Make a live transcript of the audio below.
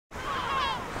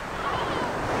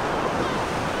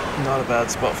Not a bad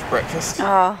spot for breakfast.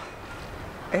 Oh,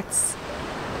 it's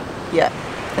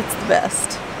the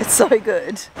best. It's so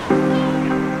good.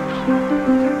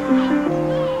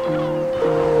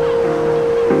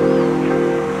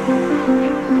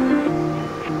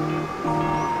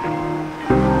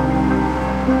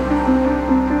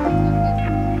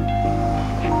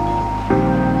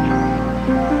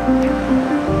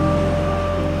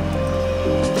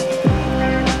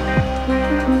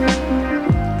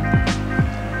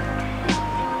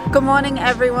 Good morning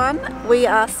everyone. We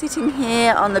are sitting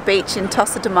here on the beach in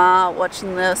Tossa de Mar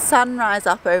watching the sun rise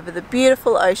up over the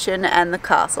beautiful ocean and the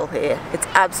castle here. It's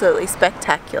absolutely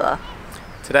spectacular.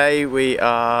 Today we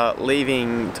are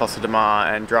leaving Tossa de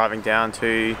Mar and driving down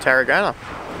to Tarragona.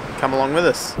 Come along with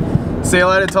us. See you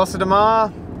later, Tossa de Mar.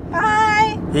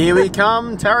 Bye! Here we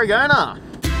come, Tarragona.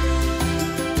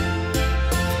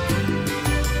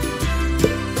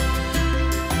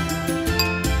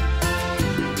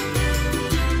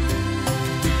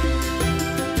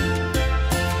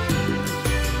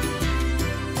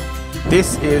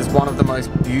 This is one of the most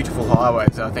beautiful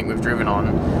highways I think we've driven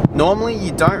on. Normally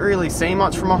you don't really see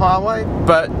much from a highway,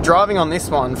 but driving on this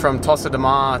one from Tossa de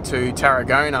Mar to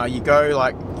Tarragona, you go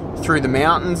like through the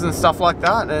mountains and stuff like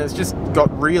that, and it's just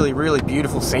got really, really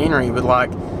beautiful scenery with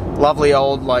like lovely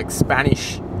old like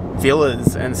Spanish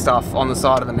villas and stuff on the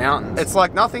side of the mountains. It's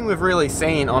like nothing we've really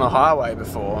seen on a highway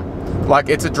before. Like,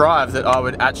 it's a drive that I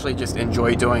would actually just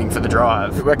enjoy doing for the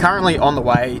drive. We're currently on the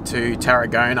way to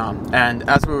Tarragona, and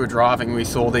as we were driving we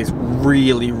saw these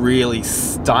really, really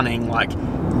stunning like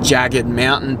jagged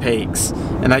mountain peaks,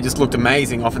 and they just looked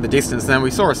amazing off in the distance. And then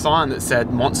we saw a sign that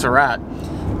said Montserrat,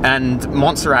 and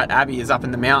Montserrat Abbey is up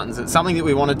in the mountains. It's something that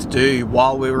we wanted to do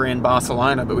while we were in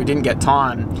Barcelona, but we didn't get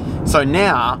time. So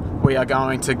now we are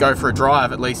going to go for a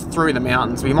drive at least through the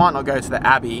mountains. We might not go to the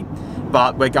Abbey,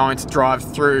 but we're going to drive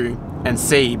through and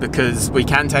see, because we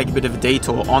can take a bit of a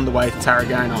detour on the way to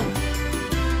Tarragona.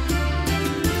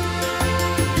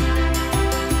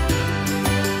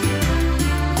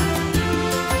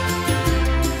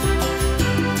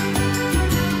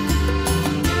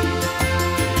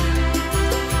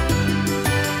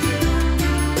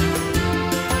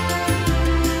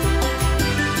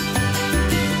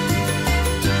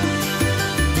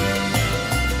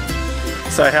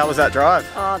 So how was that drive?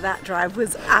 Oh, that drive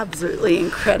was absolutely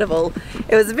incredible.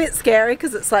 It was a bit scary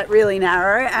because it's like really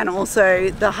narrow, and also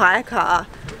the hire car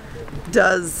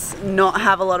does not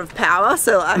have a lot of power,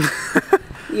 so like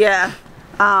yeah,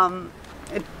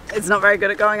 it's not very good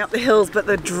at going up the hills, but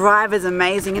the drive is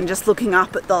amazing, and just looking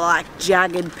up at the like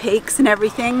jagged peaks and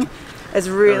everything is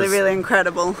really, really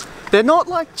incrable. They're not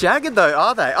like jagged though,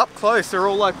 are they? Up close they're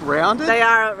all like rounded. They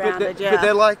are rounded, yeah. But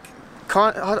they're like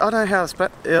I don't know how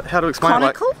to explain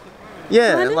Conical? it. Like,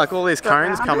 yeah, kind of? like all these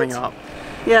cones rounded? coming up.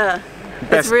 Yeah,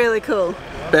 it's really cool.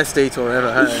 Best detour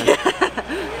ever, hey?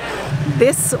 Yeah.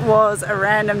 This was a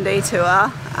random detour,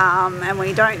 and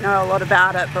we don't know a lot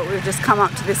about it, but we've just come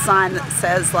up to this sign that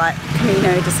says like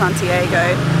Camino de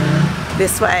Santiago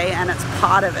this way, and it's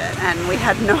part of it, and we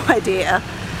had no idea.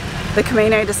 The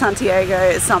Camino de Santiago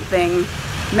is something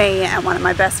me and one of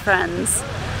my best friends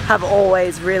have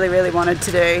always really, really wanted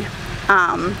to do.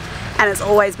 And it's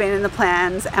always been in the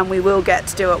plans, and we will get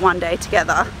to do it one day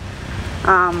together,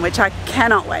 which I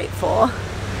cannot wait for.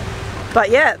 But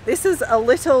yeah, this is a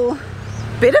little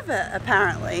bit of it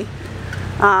apparently.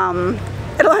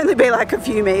 It'll only be like a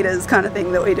few meters kind of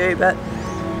thing that we do, but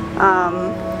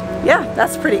yeah,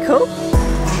 that's pretty cool.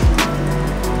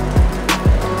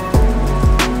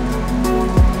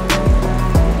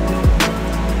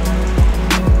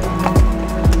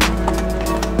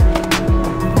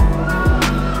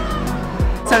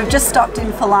 So we've just stopped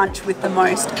in for lunch with the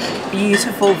most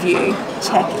beautiful view.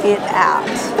 Check it out.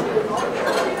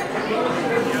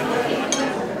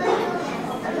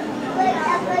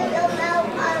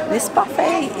 This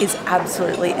buffet is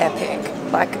absolutely epic.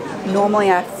 Like,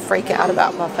 normally I freak out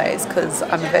about buffets because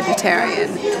I'm a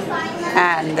vegetarian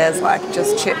and there's like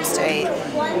just chips to eat.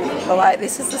 But like,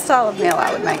 this is the style of meal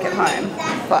I would make at home.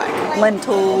 Like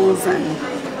lentils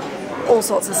and all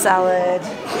sorts of salad.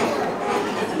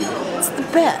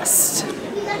 Best.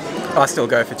 I still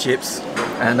go for chips,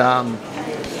 and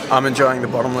I'm enjoying the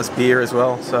bottomless beer as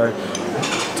well, so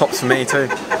tops for me too.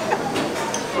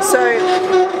 So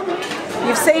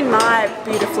you've seen my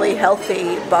beautifully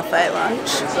healthy buffet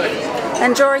lunch,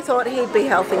 and Jory thought he'd be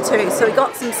healthy too, so he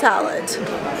got some salad.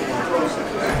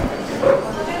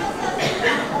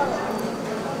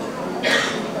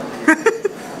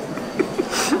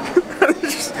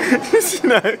 Just, you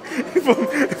know,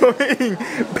 if I'm eating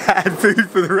bad food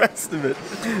for the rest of it,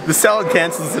 the salad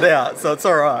cancels it out, so it's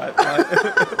alright.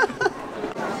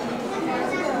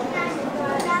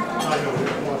 How's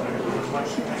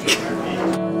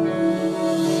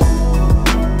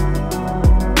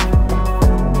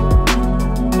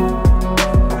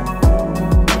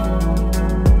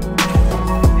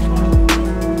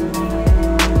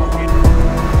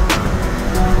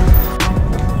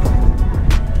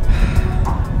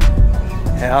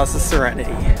the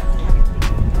serenity?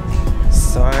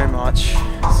 So much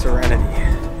serenity.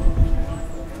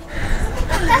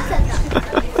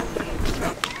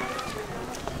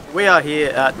 We are here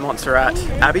at Montserrat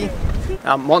Abbey.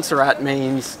 Montserrat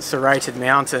means serrated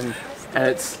mountain, and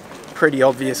it's pretty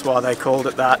obvious why they called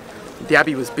it that. The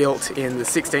abbey was built in the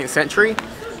 16th century,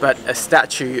 but a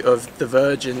statue of the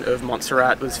Virgin of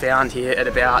Montserrat was found here at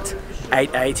about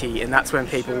 880, and that's when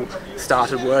people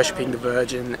started worshipping the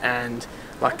Virgin, and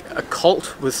like a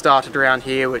cult was started around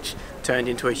here which turned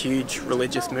into a huge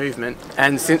religious movement.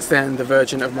 And since then the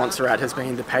Virgin of Montserrat has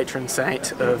been the patron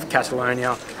saint of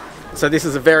Catalonia. So this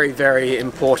is a very, very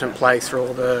important place for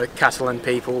all the Catalan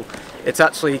people. It's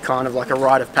actually kind of like a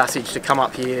rite of passage to come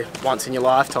up here once in your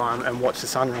lifetime and watch the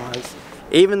sunrise.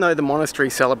 Even though the monastery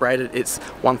celebrated its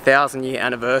 1000 year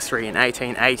anniversary in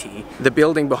 1880, the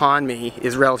building behind me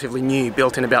is relatively new,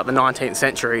 built in about the 19th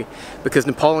century, because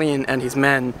Napoleon and his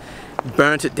men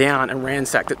burnt it down and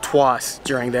ransacked it twice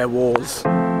during their wars.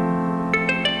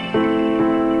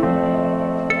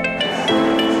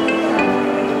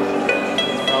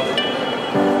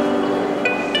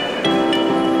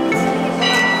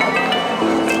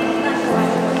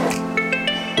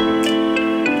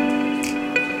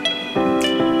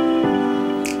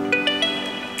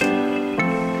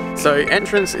 So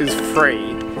entrance is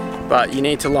free, but you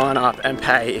need to line up and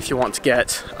pay if you want to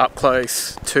get up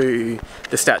close to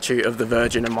the statue of the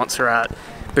Virgin of Montserrat.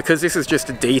 Because this is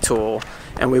just a detour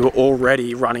and we were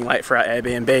already running late for our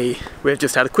Airbnb, we've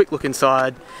just had a quick look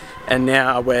inside and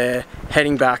now we're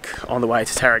heading back on the way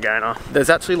to Tarragona. There's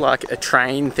actually like a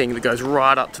train thing that goes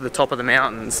right up to the top of the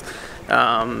mountains,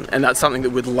 and that's something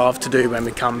that we'd love to do when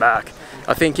we come back.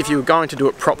 I think if you were going to do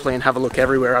it properly and have a look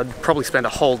everywhere, I'd probably spend a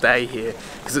whole day here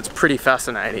because it's pretty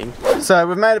fascinating. So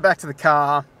we've made it back to the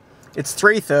car. It's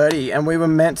 3:30 and we were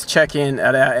meant to check in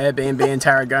at our Airbnb in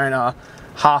Tarragona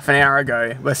half an hour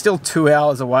ago. We're still 2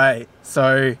 hours away,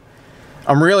 so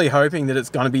I'm really hoping that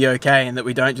it's going to be okay and that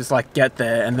we don't just like get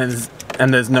there and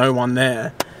there's no one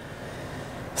there.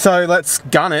 So let's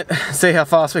gun it, see how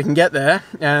fast we can get there,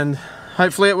 and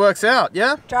hopefully it works out,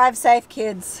 yeah? Drive safe,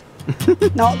 kids.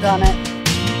 Not gun it.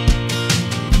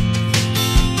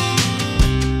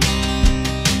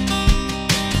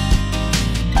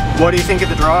 What do you think of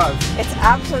the drive? It's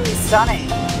absolutely stunning.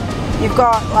 You've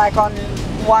got like on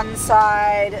one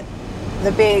side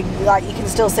the big, like you can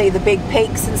still see the big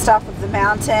peaks and stuff of the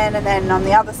mountain, and then on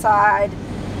the other side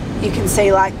you can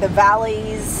see like the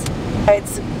valleys.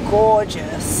 It's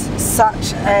gorgeous.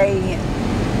 Such a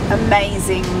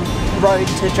amazing road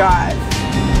to drive.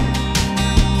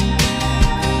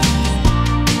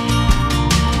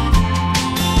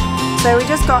 So we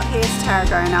just got here to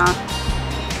Tarragona.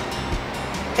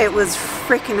 It was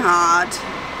freaking hard.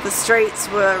 The streets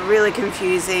were really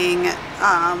confusing.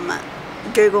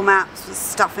 Google Maps was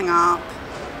stuffing up,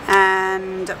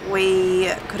 and we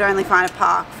could only find a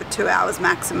park for 2 hours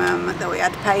maximum that we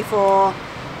had to pay for.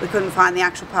 We couldn't find the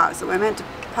actual parks that we're meant to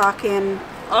park in.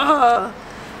 Ugh.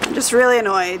 I'm just really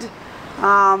annoyed.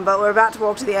 But we're about to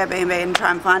walk to the Airbnb and try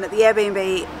and find it. The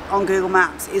Airbnb on Google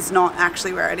Maps is not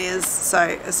actually where it is, so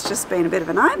it's just been a bit of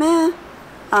a nightmare.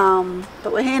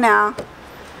 But we're here now,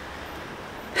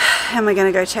 and we're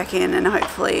going to go check in, and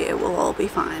hopefully it will all be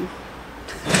fine.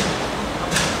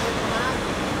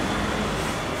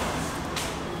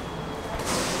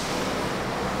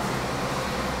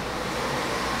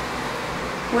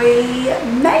 We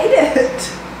made it!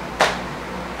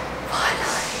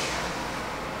 Finally!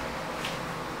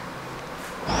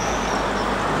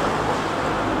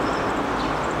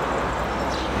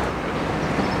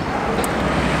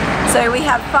 So we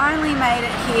have finally made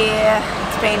it here.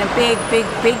 It's been a big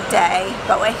day,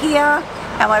 but we're here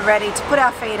and we're ready to put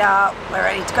our feet up. We're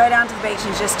ready to go down to the beach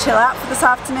and just chill out for this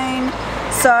afternoon.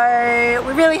 So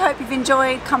we really hope you've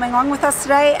enjoyed coming along with us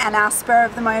today and our spur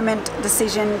of the moment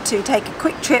decision to take a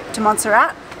quick trip to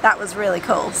Montserrat. That was really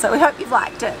cool, so we hope you've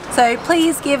liked it. So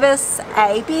please give us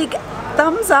a big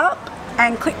thumbs up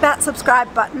and click that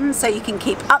subscribe button so you can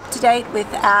keep up to date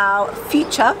with our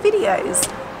future videos.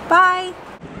 Bye!